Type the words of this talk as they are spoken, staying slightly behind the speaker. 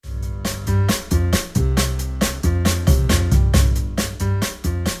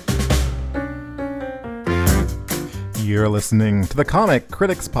You're listening to the Comic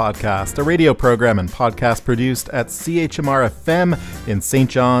Critics Podcast, a radio program and podcast produced at CHMR FM in St.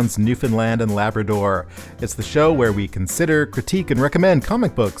 John's, Newfoundland and Labrador. It's the show where we consider, critique, and recommend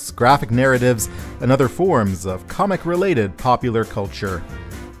comic books, graphic narratives, and other forms of comic-related popular culture.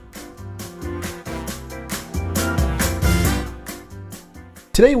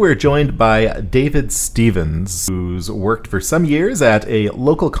 Today we're joined by David Stevens, who's worked for some years at a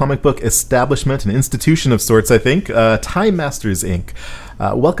local comic book establishment, an institution of sorts, I think, TimeMasters Inc.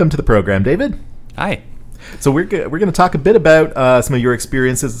 Welcome to the program, David. Hi. So we're going to talk a bit about some of your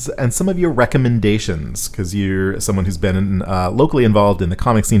experiences and some of your recommendations, because you're someone who's been locally involved in the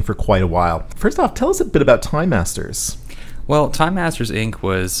comic scene for quite a while. First off, tell us a bit about TimeMasters. Well, TimeMasters Inc.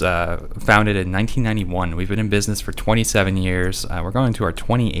 was founded in 1991. We've been in business for 27 years. We're going to our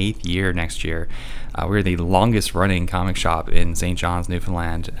 28th year next year. We're the longest running comic shop in St. John's,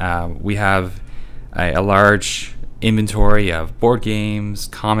 Newfoundland. We have a large inventory of board games,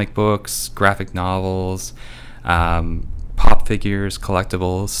 comic books, graphic novels, pop figures,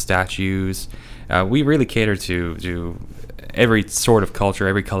 collectibles, statues. We really cater to every sort of culture,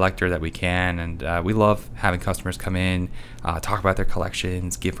 every collector that we can, and we love having customers come in, talk about their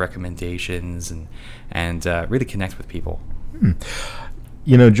collections, give recommendations, and really connect with people.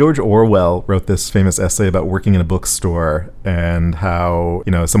 You know, George Orwell wrote this famous essay about working in a bookstore and how,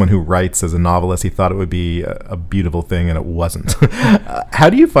 you know, someone who writes as a novelist, he thought it would be a beautiful thing, and it wasn't. How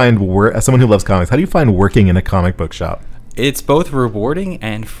do you find, as someone who loves comics, how do you find working in a comic book shop? It's both rewarding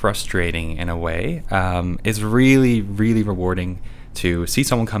and frustrating in a way. It's really, really rewarding to see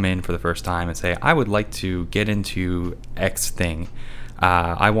someone come in for the first time and say, I would like to get into X thing.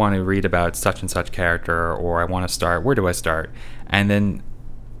 I want to read about such and such character, or I want to start. Where do I start? And then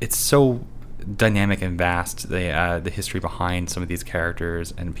it's so dynamic and vast, the history behind some of these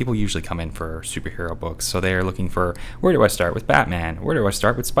characters, and people usually come in for superhero books. So they're looking for, where do I start with Batman? Where do I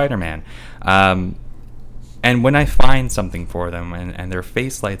start with Spider-Man? And when I find something for them and their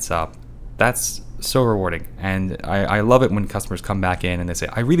face lights up, that's so rewarding. And I love it when customers come back in and they say,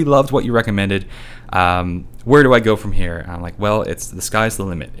 I really loved what you recommended. Where do I go from here? And I'm like, well, the sky's the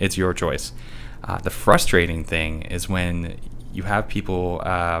limit. It's your choice. The frustrating thing is when you have people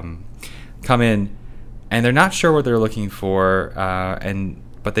come in and they're not sure what they're looking for,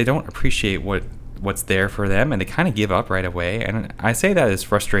 but they don't appreciate what's there for them, and they kind of give up right away. And I say that is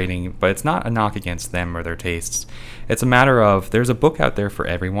frustrating, but it's not a knock against them or their tastes. It's a matter of there's a book out there for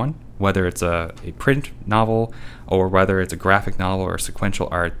everyone, whether it's a print novel or whether it's a graphic novel or sequential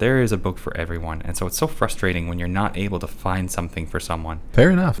art. There is a book for everyone, and so it's so frustrating when you're not able to find something for someone.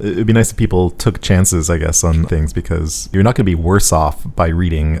 Fair enough. It would be nice if people took chances, I guess, on things, because you're not going to be worse off by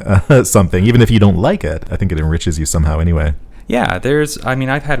reading something, even if you don't like it. I think it enriches you somehow anyway. Yeah,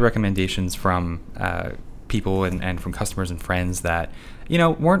 I've had recommendations from people and from customers and friends that,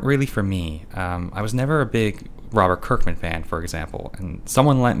 weren't really for me. I was never a big Robert Kirkman fan, for example, and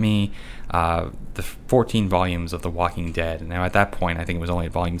someone lent me the 14 volumes of The Walking Dead. Now, at that point, I think it was only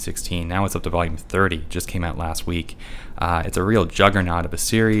at volume 16. Now it's up to volume 30, just came out last week. It's a real juggernaut of a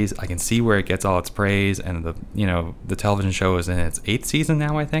series. I can see where it gets all its praise, and the television show is in its 8th season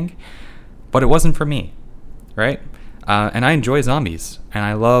now, I think. But it wasn't for me, right? And I enjoy zombies, and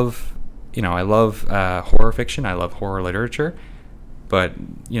I love horror fiction. I love horror literature, but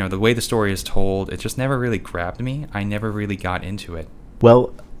the way the story is told, it just never really grabbed me. I never really got into it.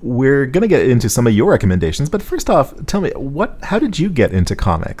 Well, we're gonna get into some of your recommendations, but first off, tell me how did you get into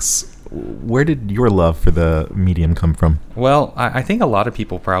comics? Where did your love for the medium come from? Well, I think a lot of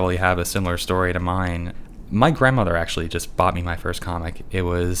people probably have a similar story to mine. My grandmother actually just bought me my first comic. It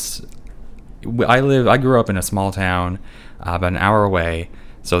was. I grew up in a small town about an hour away,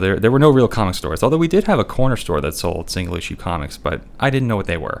 so there were no real comic stores, although we did have a corner store that sold single-issue comics, but I didn't know what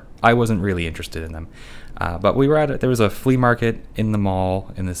they were. I wasn't really interested in them. But we were there was a flea market in the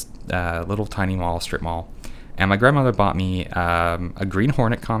mall, in this little tiny mall, strip mall, and my grandmother bought me a Green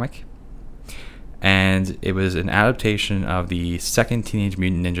Hornet comic, and it was an adaptation of the second Teenage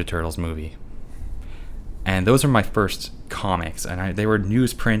Mutant Ninja Turtles movie. And those are my first comics, and they were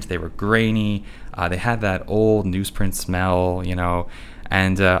newsprint. They were grainy. They had that old newsprint smell,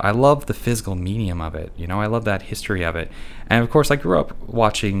 and I loved the physical medium of it. I love that history of it. And of course, I grew up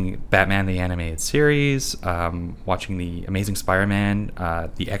watching Batman the Animated Series, watching the Amazing Spider-Man,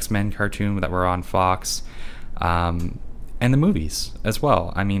 the X-Men cartoon that were on Fox, and the movies as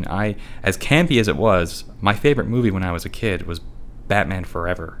well. I mean, as campy as it was, my favorite movie when I was a kid was Batman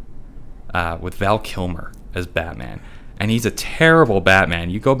Forever. With Val Kilmer as Batman. and he's a terrible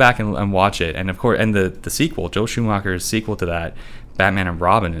Batman. You go back and watch it, and of course, and the sequel, Joel Schumacher's sequel to that, Batman and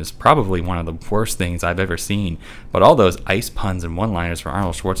Robin, is probably one of the worst things I've ever seen. But all those ice puns and one-liners from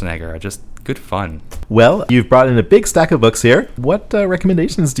Arnold Schwarzenegger are just good fun. Well, you've brought in a big stack of books here. What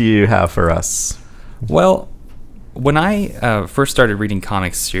recommendations do you have for us? Well, when I first started reading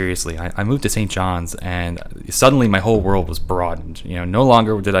comics seriously, I moved to St. John's, and suddenly my whole world was broadened. No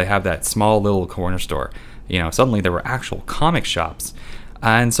longer did I have that small little corner store. Suddenly there were actual comic shops.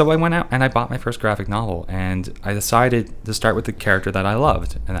 And so I went out and I bought my first graphic novel, and I decided to start with the character that I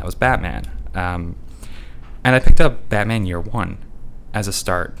loved, and that was Batman. And I picked up Batman Year One as a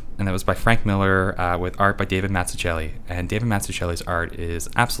start, and that was by Frank Miller with art by David Mazzucchelli. And David Mazzucchelli's art is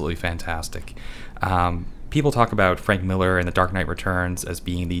absolutely fantastic. People talk about Frank Miller and The Dark Knight Returns as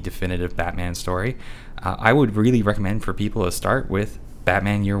being the definitive Batman story. I would really recommend for people to start with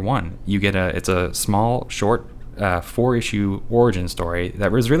Batman Year One. It's a small, short, 4-issue origin story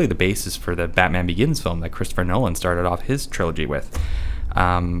that was really the basis for the Batman Begins film that Christopher Nolan started off his trilogy with.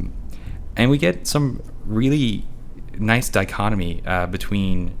 And we get some really nice dichotomy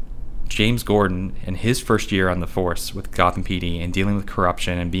between James Gordon and his first year on the force with Gotham PD and dealing with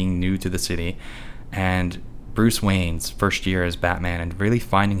corruption and being new to the city, and Bruce Wayne's first year as Batman and really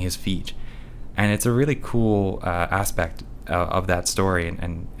finding his feet. And it's a really cool aspect of that story,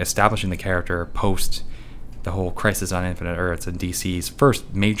 and establishing the character post the whole Crisis on Infinite Earths and DC's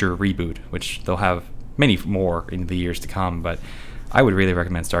first major reboot, which they'll have many more in the years to come, but I would really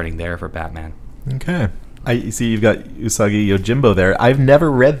recommend starting there for Batman. Okay. I see you've got Usagi Yojimbo there. I've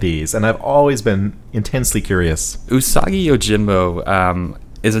never read these, and I've always been intensely curious. Usagi Yojimbo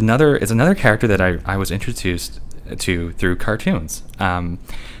is another character that I was introduced to through cartoons.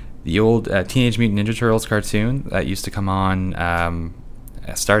 The old Teenage Mutant Ninja Turtles cartoon that used to come on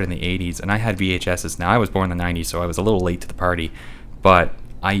started in the 80s, and I had VHSs. Now, I was born in the 90s, so I was a little late to the party, but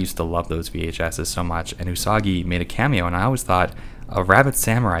I used to love those VHSs so much, and Usagi made a cameo, and I always thought, a rabbit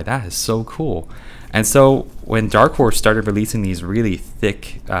samurai, that is so cool. And so when Dark Horse started releasing these really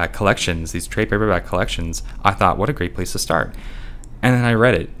thick collections, these trade paperback collections, I thought, what a great place to start. And then I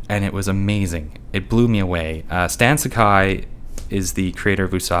read it, and it was amazing. It blew me away. Stan Sakai is the creator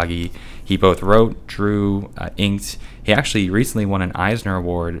of Usagi. He both wrote, drew, inked. He actually recently won an Eisner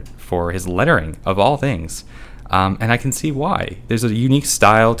Award for his lettering, of all things. And I can see why. There's a unique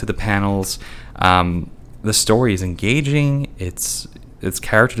style to the panels. The story is engaging. It's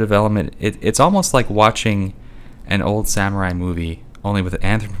character development. It's almost like watching an old samurai movie, only with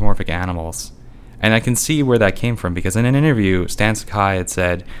anthropomorphic animals. And I can see where that came from, because in an interview, Stan Sakai had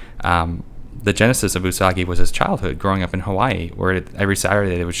said the genesis of Usagi was his childhood, growing up in Hawaii, where every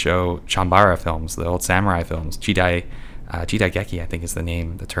Saturday they would show Chambara films, the old samurai films. Jidaigeki, I think is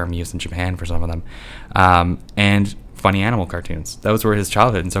the term used in Japan for some of them. And funny animal cartoons. Those were his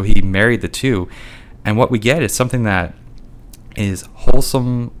childhood. And so he married the two. And what we get is something that is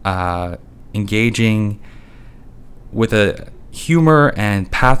wholesome, engaging, with a humor and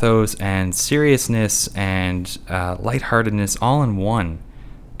pathos and seriousness and lightheartedness all in one.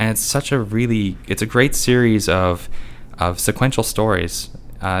 And it's a great series of sequential stories.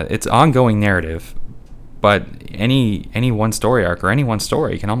 It's ongoing narrative, but any one story arc or any one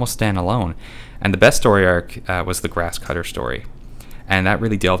story can almost stand alone. And the best story arc was the Grass Cutter story. And that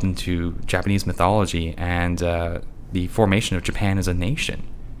really delved into Japanese mythology and the formation of Japan as a nation.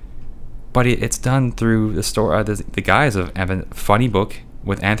 But it's done through the guise of a funny book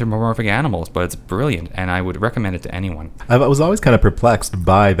with anthropomorphic animals, but it's brilliant, and I would recommend it to anyone. I was always kind of perplexed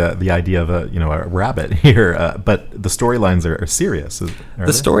by the idea of a rabbit here, but the storylines are serious. The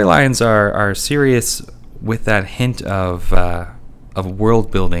storylines are serious with that hint of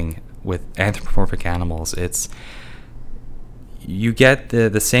world building with anthropomorphic animals. You get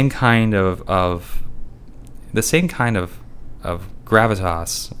the same kind of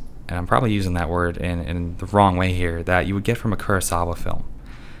gravitas, and I'm probably using that word in the wrong way here, that you would get from a Kurosawa film.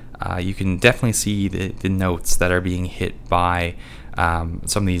 You can definitely see the notes that are being hit by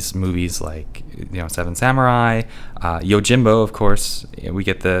some of these movies, like Seven Samurai, Yojimbo. Of course, we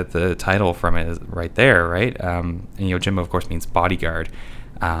get the title from it right there, right? And Yojimbo, of course, means bodyguard.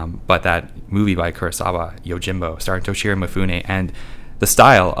 But that movie by Kurosawa, Yojimbo, starring Toshiro Mifune, and the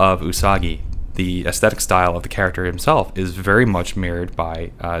style of Usagi, the aesthetic style of the character himself, is very much mirrored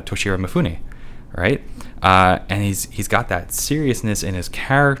by Toshiro Mifune, right? And he's got that seriousness in his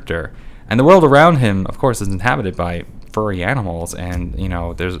character, and the world around him, of course, is inhabited by furry animals, and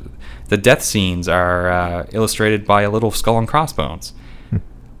there's the death scenes are illustrated by a little skull and crossbones.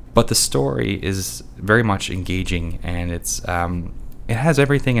 But the story is very much engaging, and it has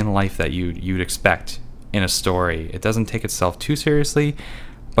everything in life that you'd expect in a story. It doesn't take itself too seriously,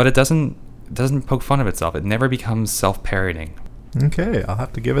 but it doesn't poke fun of itself. It never becomes self-parodying. Okay, I'll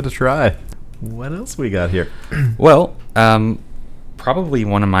have to give it a try. What else we got here? Well, probably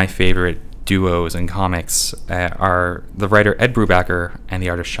one of my favorite duos in comics are the writer Ed Brubaker and the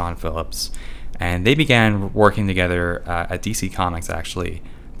artist Sean Phillips. And they began working together at DC Comics, actually,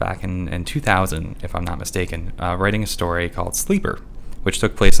 back in 2000, if I'm not mistaken, writing a story called Sleeper, which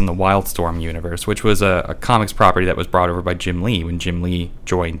took place in the Wildstorm universe, which was a comics property that was brought over by Jim Lee when Jim Lee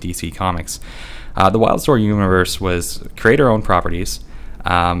joined DC Comics. The Wildstorm universe was creator-owned properties,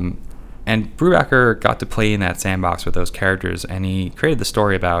 and Brubaker got to play in that sandbox with those characters, and he created the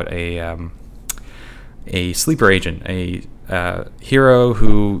story about a sleeper agent, a hero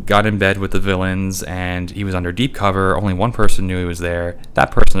who got in bed with the villains, and he was under deep cover. Only one person knew he was there.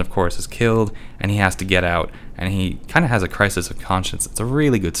 That person, of course, is killed, and he has to get out, and he kind of has a crisis of conscience. It's a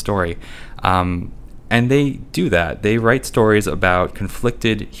really good story. And they do that. They write stories about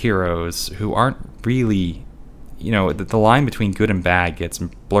conflicted heroes who aren't really, the line between good and bad gets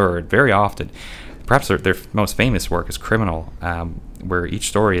blurred very often. Perhaps their most famous work is Criminal, where each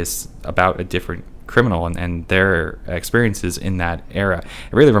story is about a different criminal and their experiences in that era.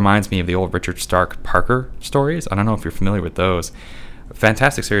 It really reminds me of the old Richard Stark Parker stories. I don't know if you're familiar with those.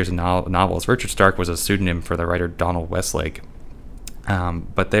 Fantastic series of novels. Richard Stark was a pseudonym for the writer Donald Westlake.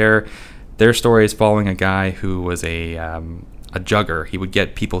 But their stories following a guy who was a jugger. He would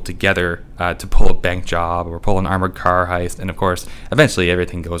get people together to pull a bank job or pull an armored car heist, and of course, eventually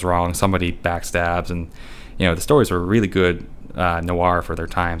everything goes wrong. Somebody backstabs, and the stories were really good noir for their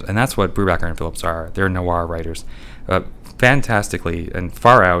times, and that's what Brubaker and Phillips are. They're noir writers. Fantastically and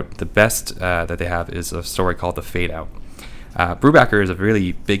far out, the best that they have is a story called The Fade Out. Brubaker is a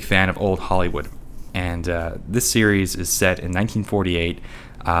really big fan of old Hollywood, and this series is set in 1948.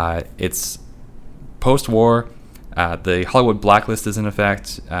 It's post-war. The Hollywood blacklist is in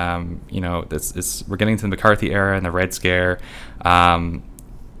effect. We're getting to the McCarthy era and the Red Scare, and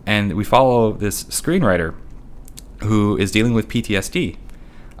we follow this screenwriter who is dealing with PTSD.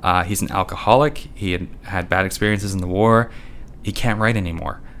 He's an alcoholic. He had bad experiences in the war. He can't write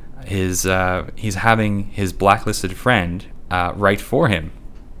anymore. He's having his blacklisted friend write for him,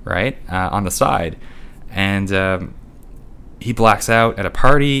 right, on the side, and he blacks out at a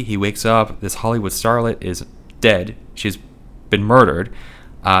party. He wakes up. This Hollywood starlet is dead. She's been murdered.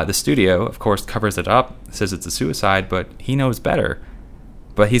 The studio, of course, covers it up, says it's a suicide, but he knows better.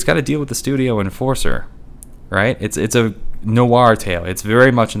 But he's got to deal with the studio enforcer, right? It's a noir tale. It's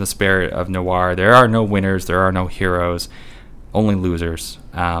very much in the spirit of noir. There are no winners. There are no heroes. Only losers.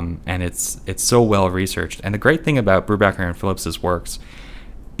 And it's so well researched. And the great thing about Brubaker and Phillips's works,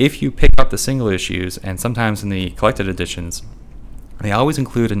 if you pick up the single issues, and sometimes in the collected editions, they always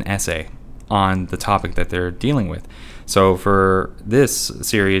include an essay on the topic that they're dealing with. So for this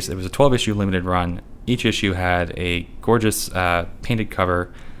series, it was a 12-issue limited run. Each issue had a gorgeous painted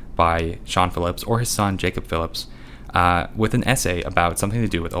cover by Sean Phillips or his son Jacob Phillips with an essay about something to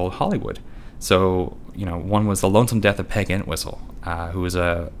do with old Hollywood. So, one was The Lonesome Death of Peg Entwistle, who was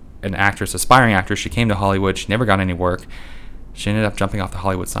an actress, aspiring actress. She came to Hollywood. She never got any work. She ended up jumping off the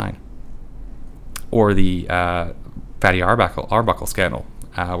Hollywood sign. Or the Fatty Arbuckle scandal,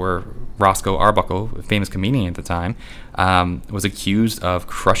 where Roscoe Arbuckle, a famous comedian at the time, was accused of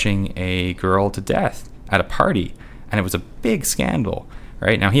crushing a girl to death at a party, and it was a big scandal.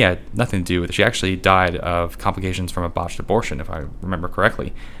 Right now, he had nothing to do with it. She actually died of complications from a botched abortion, if I remember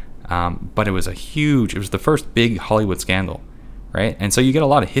correctly. But it was the first big Hollywood scandal, right? And so you get a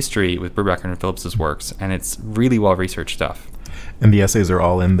lot of history with Brubaker and Phillips's works, and it's really well researched stuff. And the essays are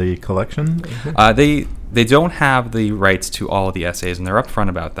all in the collection? They don't have the rights to all of the essays, and they're upfront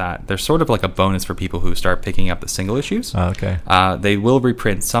about that. They're sort of like a bonus for people who start picking up the single issues. Okay. They will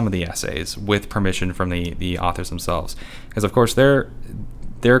reprint some of the essays with permission from the authors themselves, because of course they're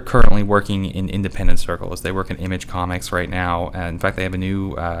currently working in independent circles. They work in Image Comics right now, and in fact they have a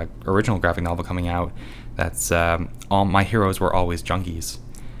new original graphic novel coming out that's All My Heroes Were Always Junkies,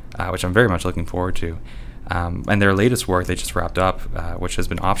 which I'm very much looking forward to. And their latest work they just wrapped up, which has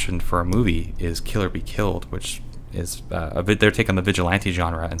been optioned for a movie, is Kill or Be Killed, which is their take on the vigilante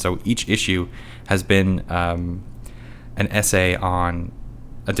genre. And so each issue has been an essay on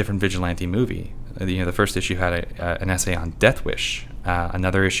a different vigilante movie. The first issue had an essay on Death Wish.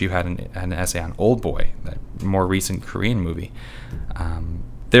 Another issue had an essay on Old Boy, that more recent Korean movie.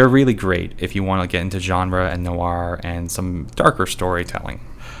 They're really great if you want to get into genre and noir and some darker storytelling.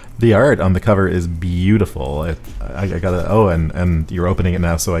 The art on the cover is beautiful. I gotta. Oh, and you're opening it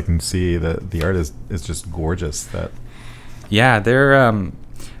now, so I can see that the art is just gorgeous. Yeah, they're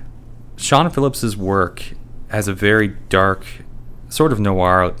Sean Phillips's work has a very dark, sort of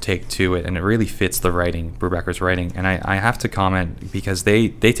noir take to it, and it really fits the writing, Brubaker's writing. And I have to comment, because they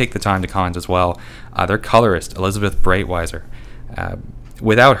take the time to comment as well. Their colorist, Elizabeth Breitweiser,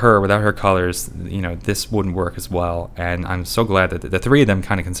 without her colors, this wouldn't work as well. And I'm so glad that the three of them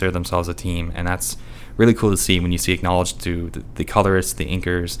kind of consider themselves a team, and that's really cool to see when you see acknowledged to the colorists, the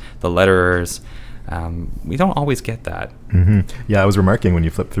inkers, the letterers. We don't always get that. Mm-hmm. Yeah, I was remarking when you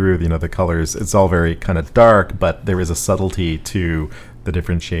flip through, the colors, it's all very kind of dark, but there is a subtlety to the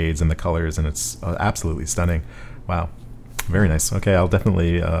different shades and the colors, and it's absolutely stunning. Wow. Very nice. Okay, I'll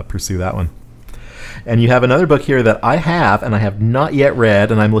definitely pursue that one. And you have another book here that I have, and I have not yet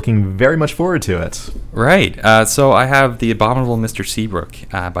read, and I'm looking very much forward to it. Right. So I have The Abominable Mr. Seabrook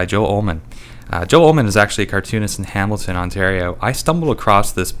by Joe Ullman. Joe Ullman is actually a cartoonist in Hamilton, Ontario. I stumbled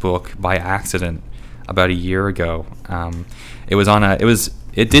across this book by accident about a year ago.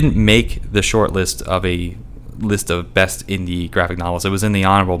 It didn't make the short list of a list of best indie graphic novels. It was in the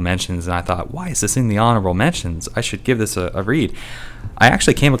honorable mentions, and I thought, why is this in the honorable mentions? I should give this a read. I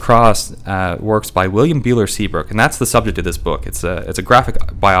actually came across works by William Buehler Seabrook, and that's the subject of this book. It's a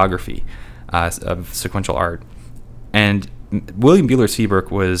graphic biography of sequential art. And William Buehler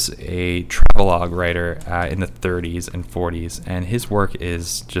Seabrook was a travelogue writer in the 30s and 40s, and his work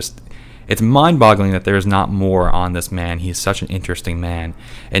is just, it's mind-boggling that there's not more on this man. He's such an interesting man.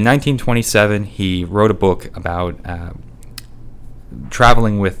 In 1927, he wrote a book about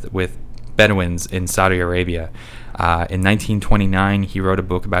traveling with Bedouins in Saudi Arabia. In 1929, he wrote a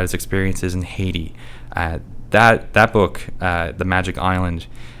book about his experiences in Haiti. That book, The Magic Island,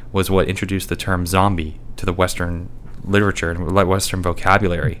 was what introduced the term zombie to the Western literature and Western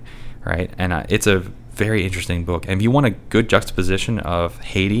vocabulary, right? And it's a very interesting book. And if you want a good juxtaposition of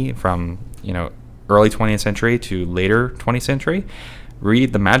Haiti from early 20th century to later 20th century,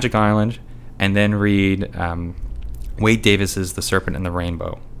 read The Magic Island, and then read Wade Davis's The Serpent and the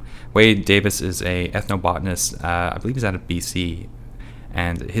Rainbow. Wade Davis is a ethnobotanist. I believe he's out of BC,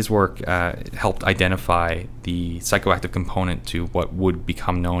 and his work helped identify the psychoactive component to what would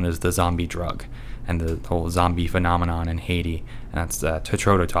become known as the zombie drug and the whole zombie phenomenon in Haiti. And that's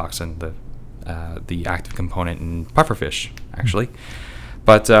tetrodotoxin, the active component in pufferfish, actually.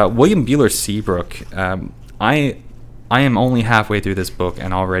 But William Buehler Seabrook, I am only halfway through this book,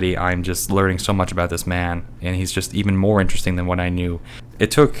 and already I'm just learning so much about this man, and he's just even more interesting than what I knew.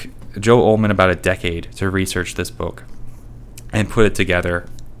 It took Joe Ullman about a decade to research this book and put it together,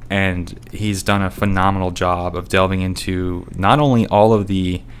 and he's done a phenomenal job of delving into not only all of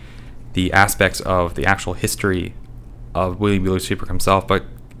the aspects of the actual history of William Buehler Seabrook himself, but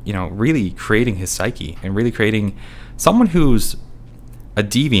really creating his psyche and really creating someone who's a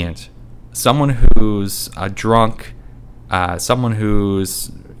deviant, someone who's a drunk, someone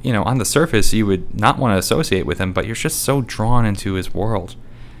who's on the surface you would not want to associate with him, but you're just so drawn into his world.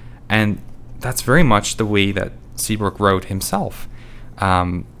 And that's very much the way that Seabrook wrote himself.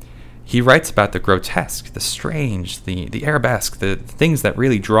 He writes about the grotesque, the strange, the arabesque, the things that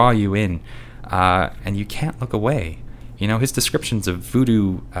really draw you in, and you can't look away. His descriptions of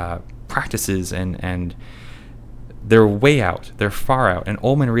voodoo practices and they're way out, they're far out, and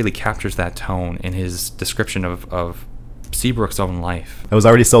Ullman really captures that tone in his description of Seabrook's own life. I was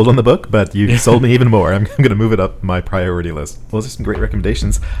already sold on the book, but you sold me even more. I'm going to move it up my priority list. Well, those are some great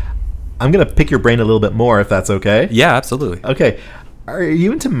recommendations. I'm going to pick your brain a little bit more, if that's okay. Yeah, absolutely. Okay. Are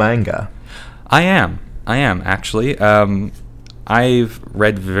you into manga? I am actually. I've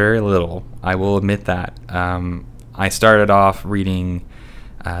read very little, I will admit that. I started off reading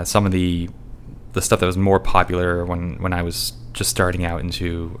some of the stuff that was more popular when I was just starting out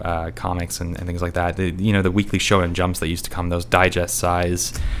into comics and things like that. The weekly Shonen Jumps that used to come, those digest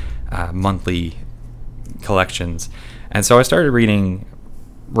size monthly collections. And so I started reading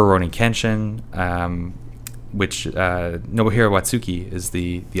Rurouni Kenshin, which Nobuhiro Watsuki is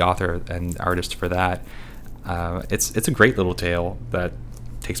the author and artist for that. It's a great little tale that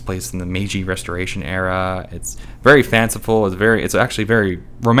takes place in the Meiji Restoration era. It's very fanciful. It's actually very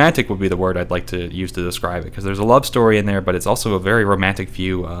romantic would be the word I'd like to use to describe it, because there's a love story in there, but it's also a very romantic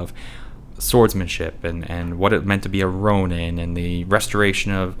view of swordsmanship and what it meant to be a ronin and the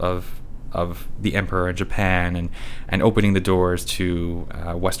restoration of the emperor in Japan and opening the doors to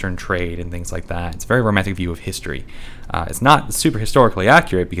Western trade and things like that. It's a very romantic view of history. It's not super historically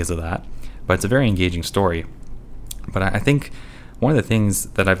accurate because of that, but it's a very engaging story. But I think one of the things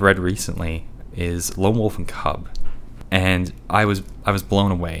that I've read recently is Lone Wolf and Cub, and I was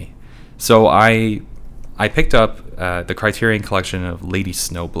blown away. So I picked up the Criterion collection of Lady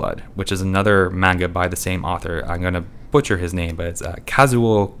Snowblood, which is another manga by the same author. I'm going to butcher his name, but it's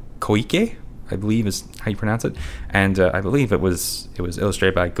Kazuo Koike, I believe is how you pronounce it, and I believe it was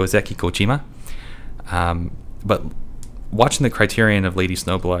illustrated by Gozeki Kojima. But watching the Criterion of Lady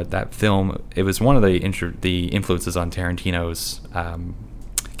Snowblood, that film, it was one of the influences on Tarantino's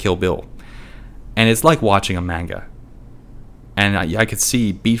Kill Bill, and it's like watching a manga. And I could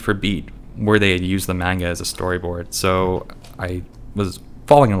see beat for beat where they had used the manga as a storyboard. So I was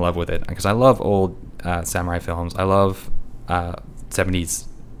falling in love with it because I love old samurai films. I love 70s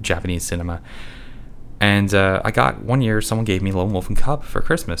Japanese cinema. And I got one year, someone gave me Lone Wolf and Cub for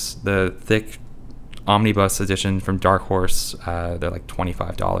Christmas. The thick omnibus edition from Dark Horse. They're like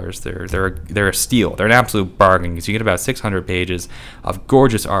 $25. They're a steal. They're an absolute bargain because you get about 600 pages of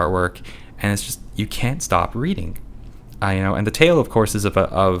gorgeous artwork, and it's just, you can't stop reading. And the tale, of course, is of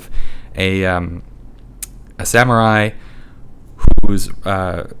a samurai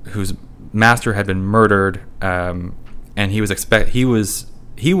whose master had been murdered, and he was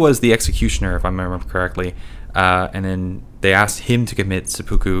the executioner, if I remember correctly, and then they asked him to commit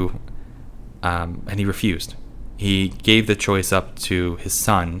seppuku, and he refused. He gave the choice up to his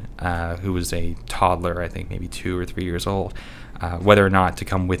son, who was a toddler, I think maybe 2 or 3 years old, whether or not to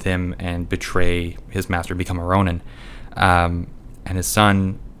come with him and betray his master and become a Ronin. And his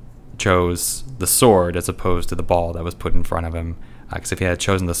son chose the sword as opposed to the ball that was put in front of him, because if he had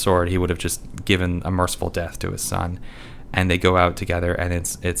chosen the sword, he would have just given a merciful death to his son. And they go out together, and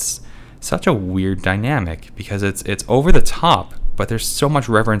it's such a weird dynamic because it's over the top, but there's so much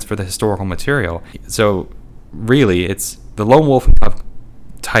reverence for the historical material. So really, it's the Lone Wolf and Cub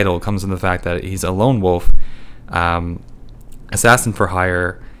title comes from the fact that he's a lone wolf, assassin for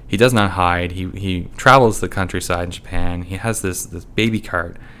hire. He does not hide. He travels the countryside in Japan. He has this baby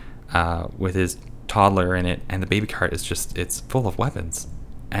cart with his toddler in it, and the baby cart is it's full of weapons,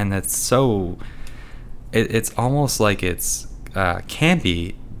 and it's so it's almost like it's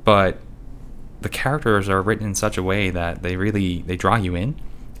campy, but the characters are written in such a way that they draw you in,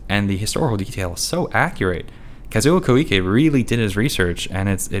 and the historical detail is so accurate. Kazuo Koike really did his research, and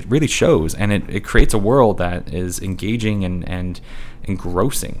it really shows, and it creates a world that is engaging and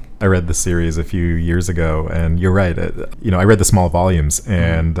engrossing. I read the series a few years ago, and you're right. I read the small volumes,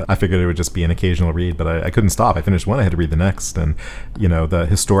 and I figured it would just be an occasional read, but I couldn't stop. I finished one, I had to read the next, and the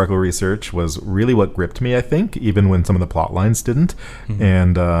historical research was really what gripped me, I think, even when some of the plot lines didn't.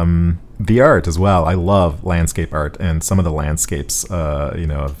 And the art as well. I love landscape art, and some of the landscapes,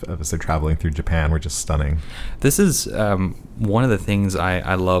 as they're traveling through Japan, were just stunning. This is one of the things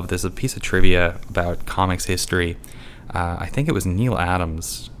I love. There's a piece of trivia about comics history. I think it was Neil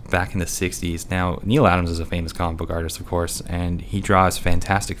Adams back in the 60s. Now, Neil Adams is a famous comic book artist, of course, and he draws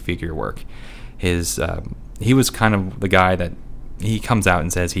fantastic figure work. He was kind of the guy that he comes out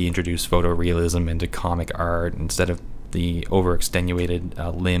and says he introduced photorealism into comic art instead of the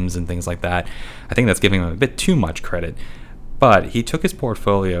overextenuated limbs and things like that. I think that's giving him a bit too much credit. But he took his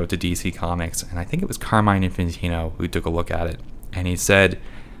portfolio to DC Comics, and I think it was Carmine Infantino who took a look at it, and he said,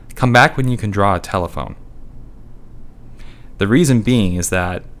 "Come back when you can draw a telephone." The reason being is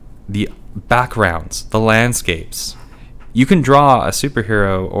that the backgrounds, the landscapes, you can draw a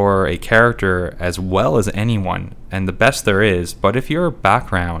superhero or a character as well as anyone, and the best there is, but if your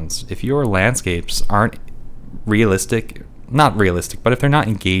backgrounds, if your landscapes aren't not realistic, but if they're not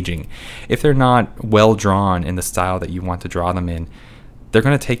engaging, if they're not well drawn in the style that you want to draw them in, they're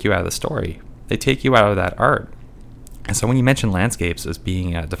going to take you out of the story. They take you out of that art. And so when you mention landscapes as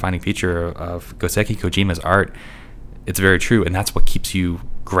being a defining feature of Gozeki Kojima's art, it's very true, and that's what keeps you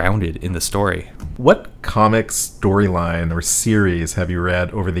grounded in the story. What comic storyline or series have you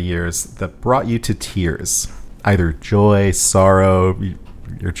read over the years that brought you to tears? Either joy, sorrow,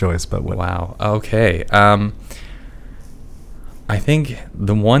 your choice, but what? Wow. Okay. I think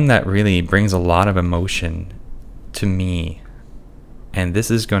the one that really brings a lot of emotion to me, and this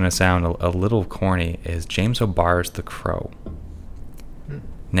is going to sound a little corny, is James O'Barr's The Crow.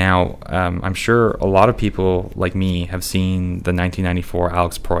 Now, I'm sure a lot of people like me have seen the 1994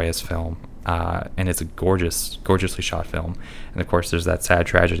 Alex Proyas film, and it's a gorgeously shot film. And of course, there's that sad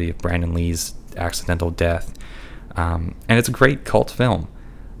tragedy of Brandon Lee's accidental death, and it's a great cult film.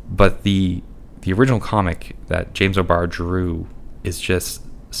 But the original comic that James O'Barr drew is just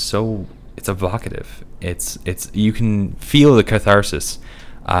so, it's evocative. It's you can feel the catharsis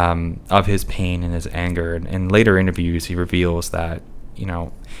of his pain and his anger. And in later interviews, he reveals that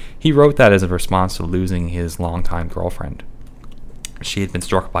he wrote that as a response to losing his longtime girlfriend. She had been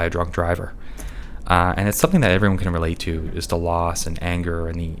struck by a drunk driver, and it's something that everyone can relate to: is the loss and anger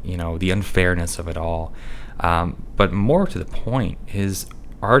and the unfairness of it all. But more to the point, his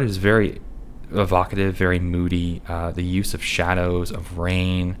art is very, evocative, very moody. The use of shadows, of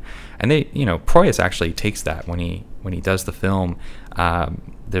rain, and Proyas actually takes that when he does the film.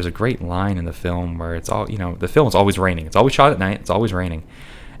 There's a great line in the film where it's all, the film is always raining. It's always shot at night. It's always raining.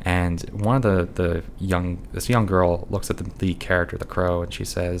 And one of this young girl looks at the lead character, the crow, and she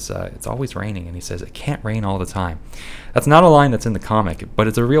says, "It's always raining." And he says, "It can't rain all the time." That's not a line that's in the comic, but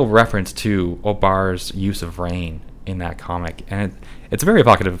it's a real reference to Obar's use of rain in that comic, and it's very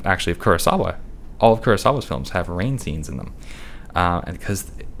evocative, actually, of Kurosawa. All of Kurosawa's films have rain scenes in them, and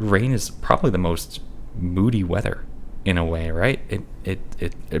because rain is probably the most moody weather in a way, right?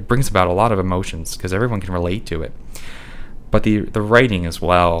 It brings about a lot of emotions because everyone can relate to it. But the writing as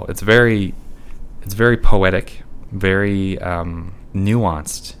well, it's very poetic, very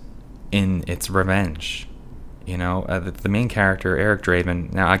nuanced in its revenge. The main character, Eric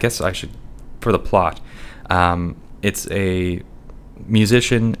Draven. Now, I guess I should, for the plot, it's a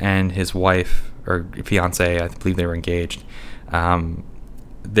musician and his wife, or fiance, I believe they were engaged.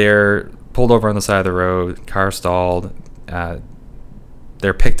 They're pulled over on the side of the road, car stalled.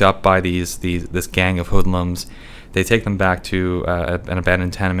 They're picked up by this gang of hoodlums. They take them back to an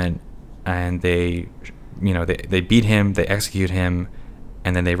abandoned tenement, and they beat him, they execute him,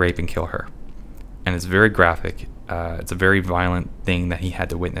 and then they rape and kill her. And it's very graphic. It's a very violent thing that he had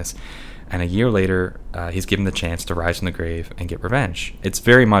to witness. And a year later, he's given the chance to rise from the grave and get revenge. It's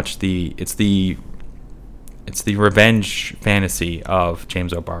very much the revenge fantasy of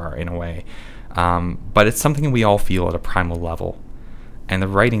James O'Barr in a way, but it's something we all feel at a primal level. And the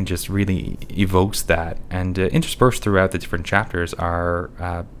writing just really evokes that. And interspersed throughout the different chapters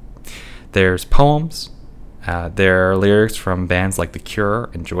are there's poems, there are lyrics from bands like The Cure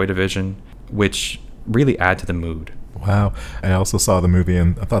and Joy Division, which really add to the mood. Wow. I also saw the movie,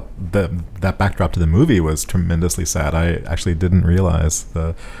 and I thought that backdrop to the movie was tremendously sad. I actually didn't realize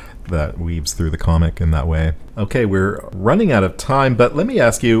that weaves through the comic in that way. Okay, we're running out of time, but let me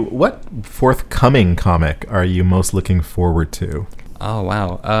ask you, what forthcoming comic are you most looking forward to? Oh,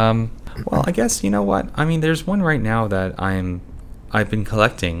 wow. Well, I guess, you know what? I mean, there's one right now that I've been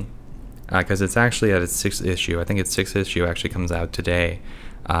collecting, because it's actually at its 6th issue. I think its 6th issue actually comes out today.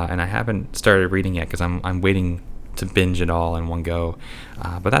 And I haven't started reading yet because I'm waiting to binge it all in one go.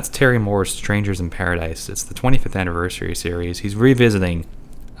 But that's Terry Moore's Strangers in Paradise. It's the 25th anniversary series. He's revisiting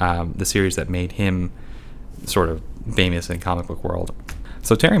the series that made him sort of famous in the comic book world.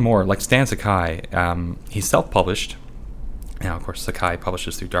 So Terry Moore, like Stan Sakai, he's self-published. Now, of course, Sakai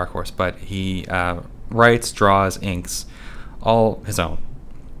publishes through Dark Horse, but he writes, draws, inks, all his own.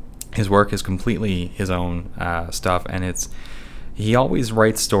 His work is completely his own stuff, and he always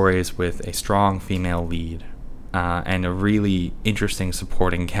writes stories with a strong female lead and a really interesting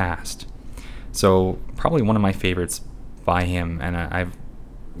supporting cast. So probably one of my favorites by him, and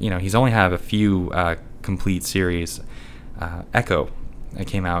he's only have a few complete series. Echo, it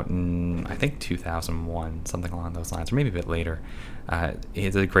came out in I think 2001, something along those lines, or maybe a bit later.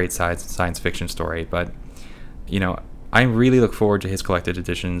 It's a great science fiction story, but I really look forward to his collected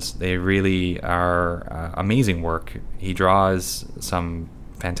editions. They really are amazing work. He draws some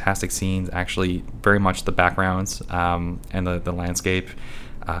fantastic scenes, actually very much the backgrounds and the landscape.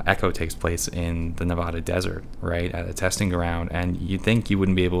 Echo takes place in the Nevada desert, right, at a testing ground, and you'd think you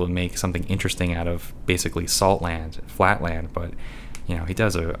wouldn't be able to make something interesting out of basically salt land, flat land, but he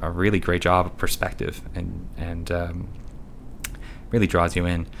does a really great job of perspective and really draws you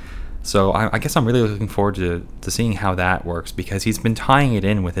in. So I guess I'm really looking forward to seeing how that works, because he's been tying it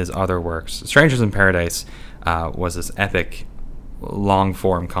in with his other works. Strangers in Paradise was this epic,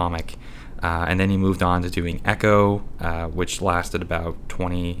 long-form comic, and then he moved on to doing Echo, which lasted about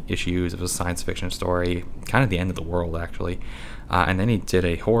 20 issues. It was a science fiction story, kind of the end of the world, actually. And then he did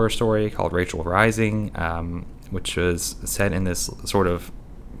a horror story called Rachel Rising, which was set in this sort of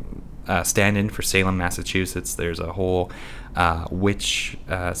stand-in for Salem, Massachusetts. There's a whole witch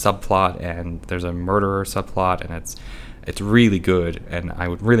subplot, and there's a murderer subplot, and it's really good, and I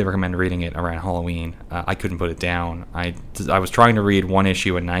would really recommend reading it around Halloween. I couldn't put it down. I was trying to read one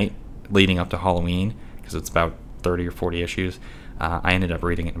issue a night leading up to Halloween, because it's about 30 or 40 issues. I ended up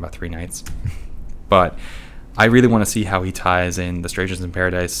reading it in about 3 nights. But I really want to see how he ties in the Strangers in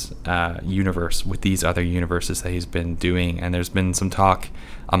Paradise universe with these other universes that he's been doing. And there's been some talk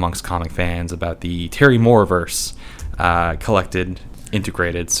amongst comic fans about the Terry Moore-verse collected,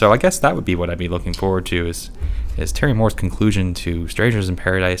 integrated. So I guess that would be what I'd be looking forward to, is Terry Moore's conclusion to Strangers in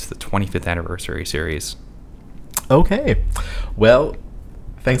Paradise, the 25th anniversary series. Okay. Well,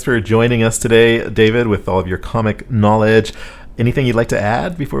 thanks for joining us today, David, with all of your comic knowledge. Anything you'd like to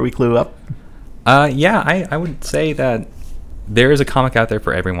add before we clue up? I would say that there is a comic out there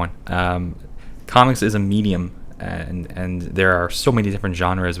for everyone. comics is a medium, and there are so many different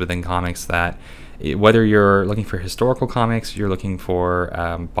genres within comics that whether you're looking for historical comics, you're looking for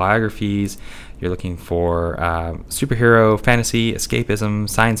biographies, you're looking for superhero, fantasy, escapism,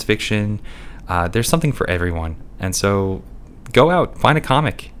 science fiction, there's something for everyone. And so go out, find a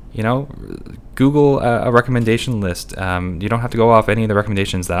comic, Google a recommendation list. You don't have to go off any of the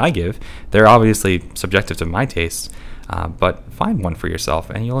recommendations that I give. They're obviously subjective to my tastes, but find one for yourself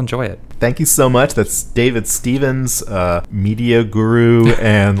and you'll enjoy it. Thank you so much. That's David Stevens, media guru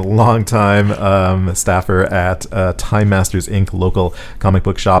and longtime staffer at TimeMasters Inc., local comic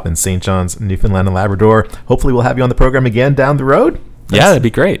book shop in St. John's, Newfoundland and Labrador. Hopefully we'll have you on the program again down the road. Yeah, that'd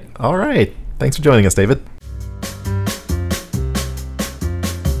be great. All right. Thanks for joining us, David.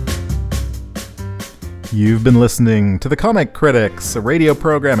 You've been listening to The Comic Critics, a radio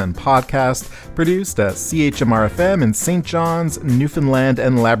program and podcast produced at CHMR-FM in St. John's, Newfoundland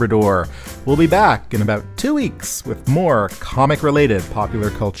and Labrador. We'll be back in about 2 weeks with more comic-related popular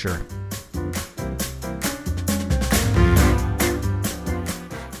culture.